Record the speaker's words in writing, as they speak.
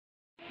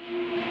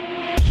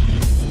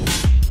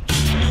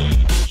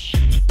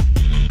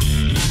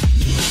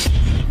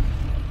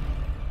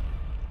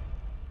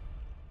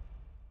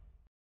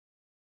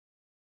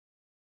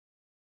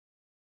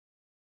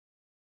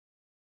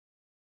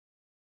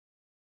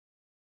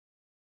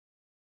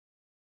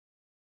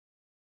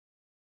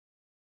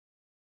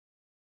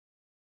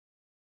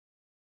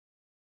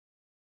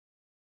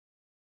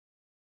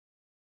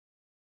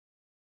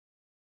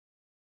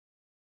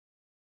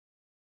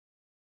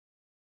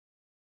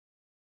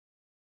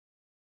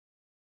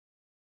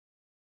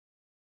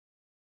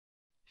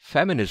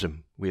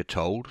Feminism, we are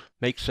told,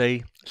 makes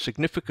a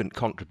significant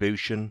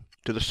contribution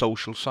to the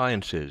social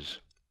sciences.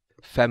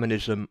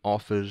 Feminism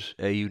offers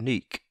a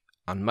unique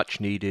and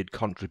much needed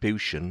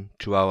contribution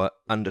to our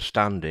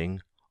understanding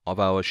of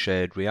our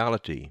shared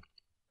reality.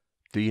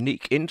 The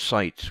unique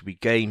insights we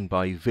gain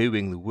by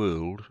viewing the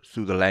world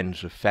through the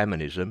lens of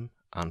feminism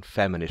and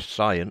feminist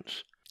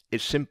science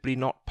is simply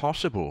not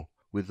possible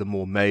with the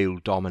more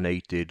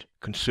male-dominated,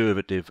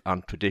 conservative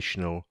and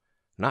traditional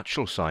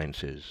natural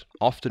sciences,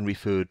 often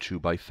referred to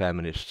by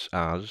feminists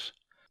as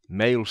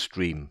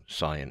mainstream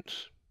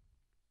science.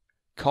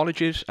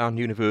 Colleges and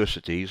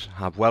universities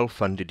have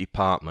well-funded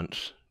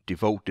departments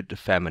devoted to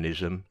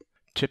feminism,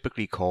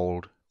 typically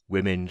called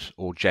women's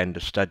or gender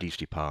studies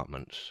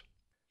departments.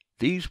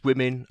 These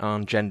women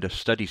and gender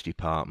studies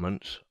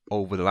departments,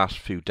 over the last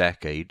few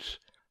decades,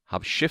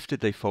 have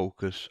shifted their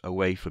focus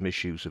away from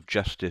issues of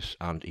justice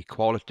and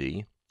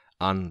equality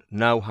and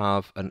now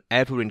have an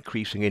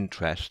ever-increasing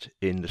interest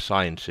in the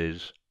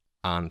sciences,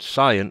 and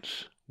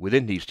science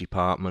within these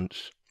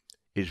departments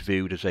is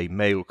viewed as a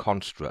male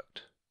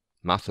construct.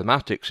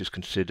 Mathematics is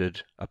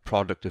considered a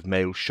product of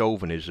male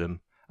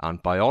chauvinism,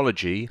 and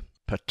biology,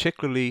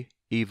 particularly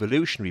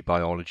evolutionary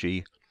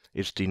biology,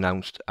 is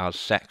denounced as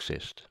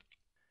sexist.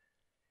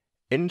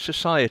 In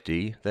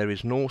society, there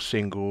is no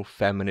single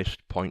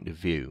feminist point of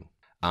view,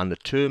 and the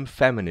term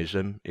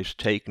feminism is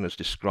taken as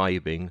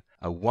describing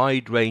a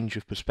wide range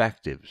of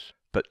perspectives,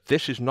 but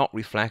this is not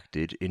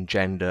reflected in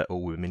gender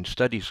or women's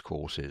studies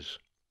courses.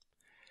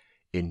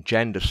 In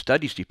gender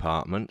studies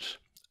departments,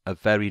 a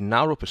very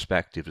narrow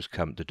perspective has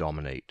come to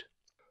dominate.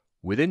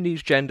 Within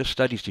these gender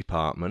studies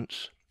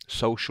departments,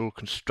 social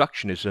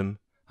constructionism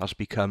has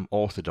become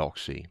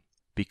orthodoxy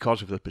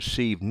because of the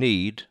perceived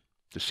need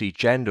to see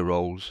gender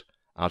roles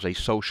as a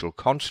social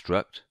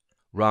construct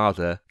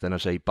rather than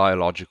as a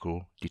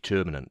biological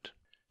determinant.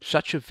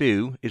 Such a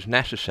view is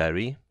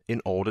necessary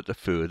in order to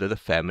further the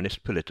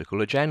feminist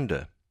political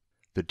agenda.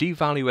 The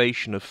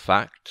devaluation of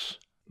facts,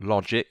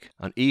 logic,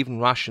 and even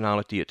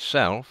rationality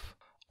itself,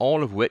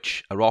 all of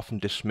which are often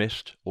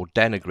dismissed or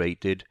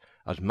denigrated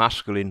as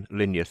masculine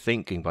linear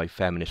thinking by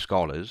feminist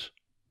scholars.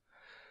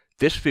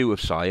 This view of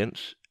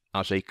science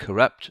as a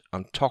corrupt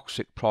and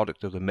toxic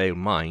product of the male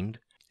mind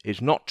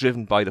is not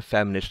driven by the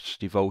feminists'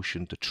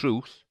 devotion to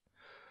truth,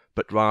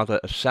 but rather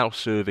a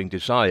self-serving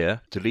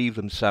desire to leave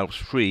themselves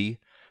free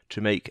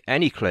to make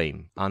any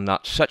claim, and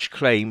that such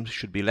claims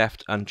should be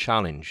left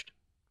unchallenged.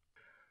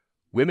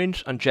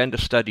 Women's and gender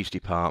studies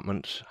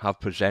departments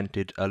have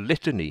presented a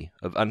litany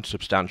of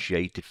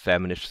unsubstantiated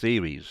feminist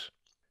theories.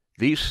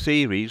 These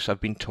theories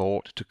have been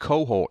taught to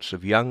cohorts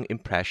of young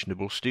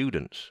impressionable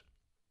students.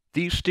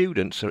 These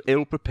students are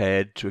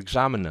ill-prepared to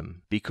examine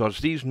them because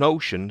these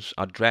notions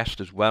are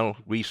dressed as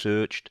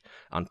well-researched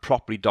and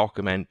properly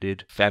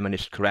documented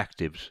feminist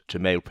correctives to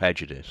male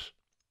prejudice.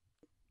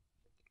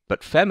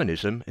 But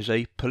feminism is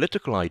a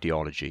political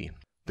ideology.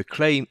 The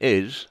claim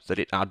is that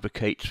it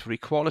advocates for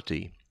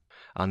equality,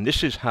 and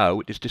this is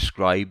how it is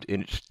described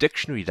in its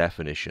dictionary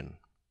definition.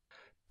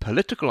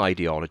 Political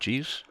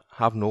ideologies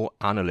have no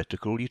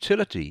analytical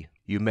utility.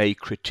 You may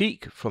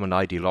critique from an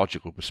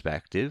ideological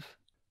perspective,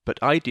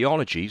 but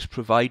ideologies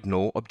provide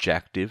no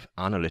objective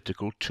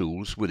analytical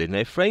tools within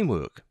their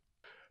framework.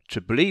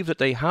 To believe that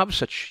they have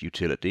such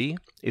utility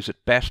is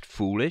at best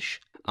foolish,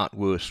 at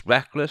worst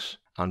reckless,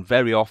 and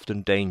very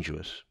often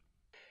dangerous.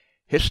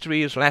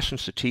 History has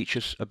lessons to teach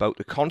us about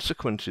the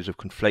consequences of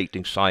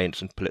conflating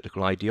science and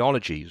political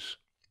ideologies.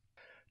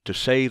 To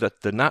say that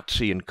the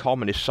Nazi and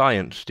communist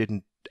science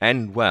didn't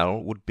end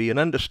well would be an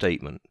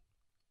understatement.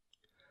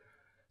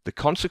 The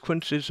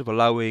consequences of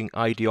allowing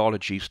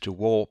ideologies to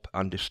warp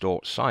and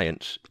distort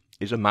science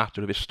is a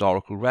matter of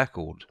historical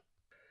record.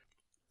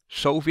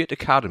 Soviet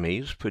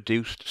academies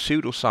produced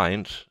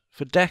pseudoscience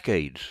for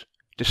decades,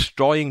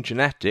 destroying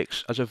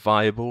genetics as a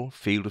viable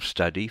field of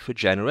study for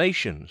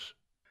generations.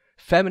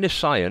 Feminist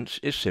science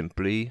is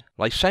simply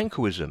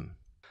Lysenkoism.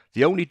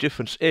 The only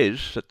difference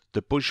is that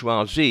the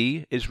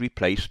bourgeoisie is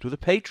replaced with a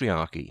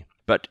patriarchy,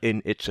 but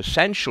in its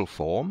essential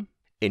form,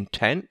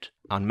 intent,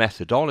 and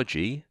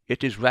methodology,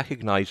 it is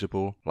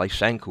recognizable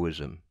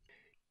Lysenkoism.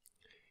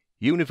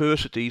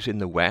 Universities in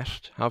the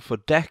West have for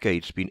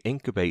decades been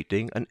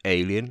incubating an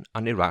alien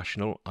and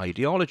irrational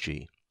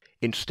ideology.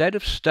 Instead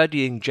of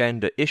studying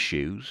gender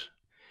issues,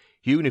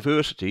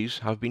 universities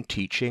have been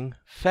teaching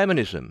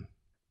feminism.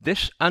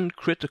 This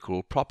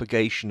uncritical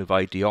propagation of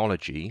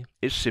ideology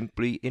is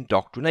simply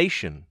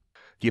indoctrination.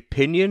 The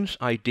opinions,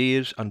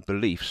 ideas, and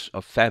beliefs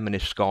of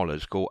feminist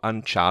scholars go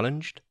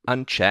unchallenged,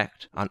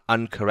 unchecked, and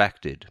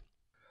uncorrected.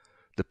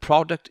 The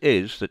product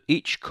is that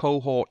each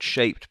cohort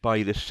shaped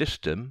by this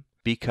system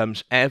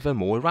becomes ever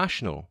more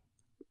irrational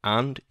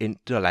and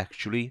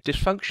intellectually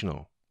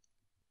dysfunctional.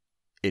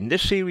 In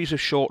this series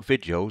of short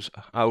videos,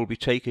 I will be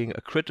taking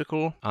a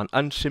critical and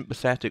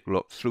unsympathetic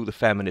look through the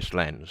feminist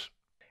lens.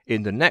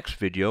 In the next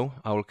video,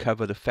 I will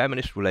cover the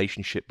feminist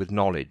relationship with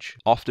knowledge,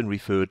 often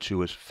referred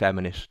to as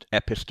feminist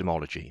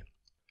epistemology.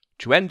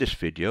 To end this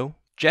video,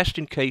 just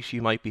in case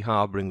you might be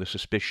harbouring the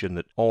suspicion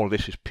that all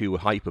this is pure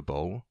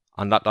hyperbole,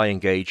 and that I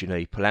engage in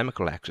a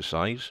polemical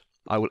exercise,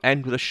 I will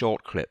end with a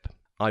short clip.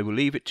 I will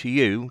leave it to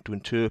you to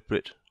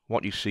interpret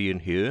what you see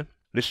and hear,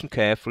 listen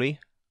carefully,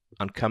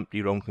 and come to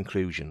your own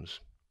conclusions.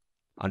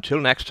 Until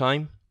next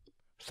time,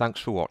 thanks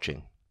for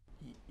watching.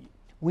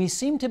 We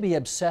seem to be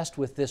obsessed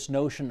with this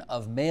notion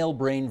of male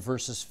brain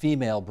versus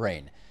female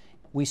brain.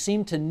 We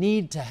seem to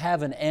need to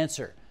have an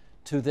answer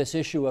to this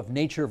issue of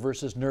nature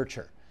versus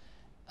nurture.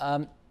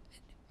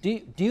 Do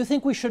you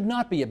think we should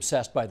not be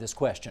obsessed by this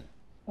question?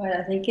 Well,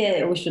 I think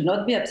we should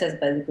not be obsessed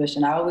by the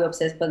question. Are we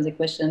obsessed by the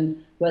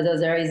question whether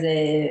there is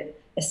an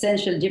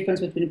essential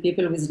difference between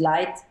people with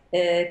light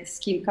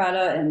skin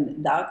color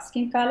and dark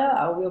skin color?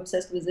 Are we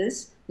obsessed with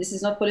this? This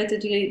is not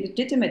politically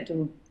legitimate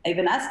to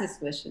even ask this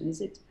question,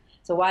 is it?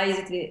 So why is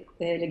it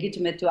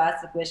legitimate to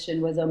ask the question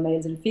whether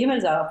males and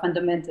females are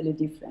fundamentally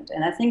different?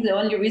 And I think the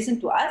only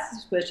reason to ask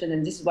this question,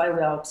 and this is why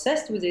we are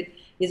obsessed with it,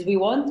 is we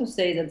want to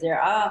say that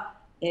there are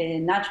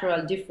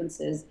natural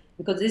differences,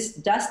 because this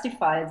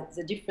justifies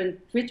the different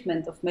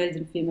treatment of males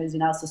and females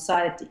in our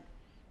society.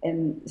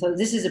 And so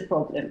this is a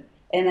problem.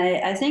 And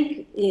I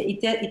think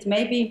it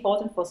may be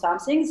important for some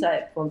things,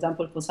 like, for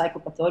example, for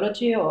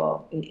psychopathology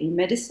or in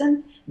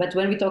medicine. But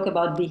when we talk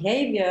about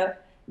behavior,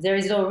 there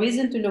is no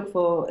reason to look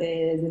for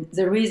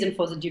the reason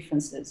for the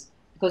differences,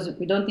 because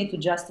we don't need to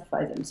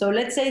justify them. So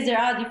let's say there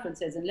are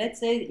differences, and let's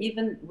say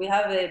even we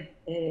have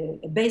a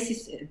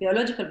basis, a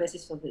biological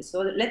basis for this.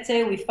 So let's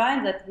say we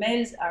find that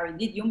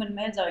human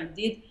males are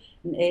indeed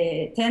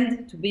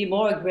tend to be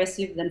more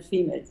aggressive than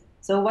females.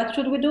 So what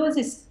should we do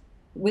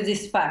with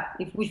this fact,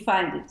 if we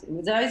find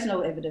it? There is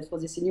no evidence for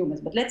this in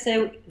humans, but let's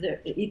say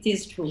it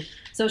is true.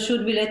 So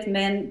should we let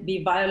men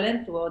be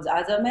violent towards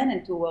other men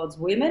and towards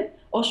women,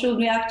 or should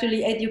we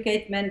actually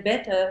educate men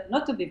better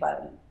not to be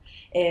violent?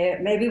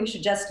 Maybe we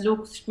should just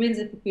screen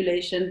the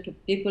population to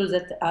people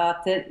that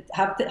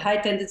have high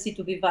tendency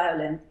to be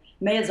violent,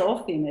 males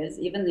or females,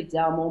 even if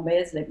there are more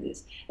males like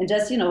this, and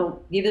just,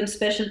 give them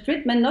special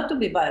treatment not to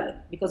be violent,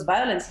 because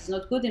violence is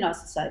not good in our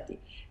society.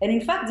 And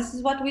in fact, this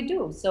is what we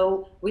do.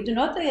 So we do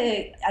not,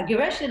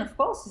 aggression, of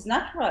course, is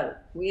natural.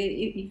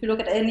 If you look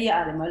at any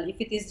animal, if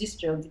it is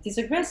disturbed, it is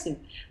aggressive.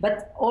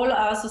 But all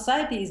our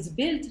society is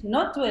built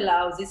not to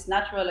allow this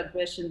natural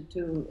aggression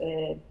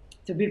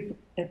to be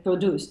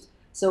produced.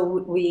 So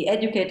we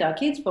educate our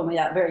kids from a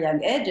very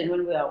young age, and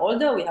when we are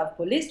older, we have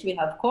police, we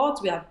have courts,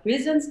 we have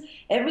prisons.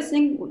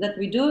 Everything that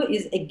we do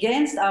is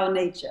against our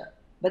nature.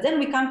 But then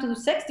we come to the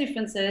sex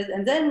differences,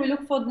 and then we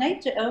look for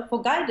nature,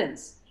 for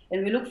guidance.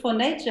 And we look for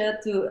nature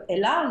to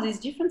allow these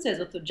differences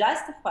or to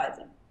justify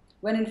them.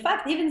 When in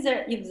fact, even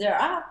if there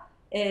are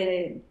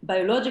a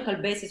biological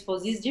basis for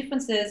these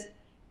differences,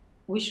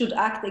 we should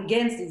act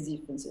against these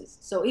differences.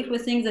 So if we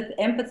think that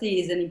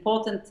empathy is an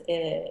important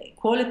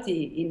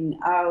quality in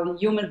our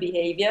human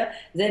behavior,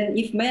 then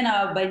if men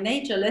are by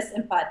nature less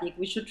empathic,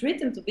 we should treat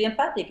them to be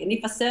empathic. And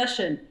if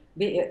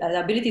the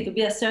ability to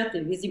be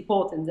assertive is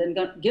important, then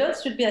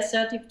girls should be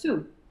assertive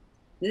too.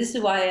 This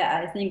is why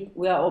I think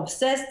we are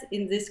obsessed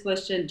in this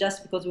question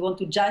just because we want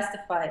to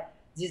justify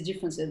these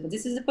differences. But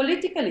this is a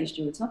political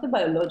issue. It's not a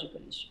biological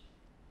issue.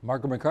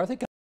 Margaret McCarthy.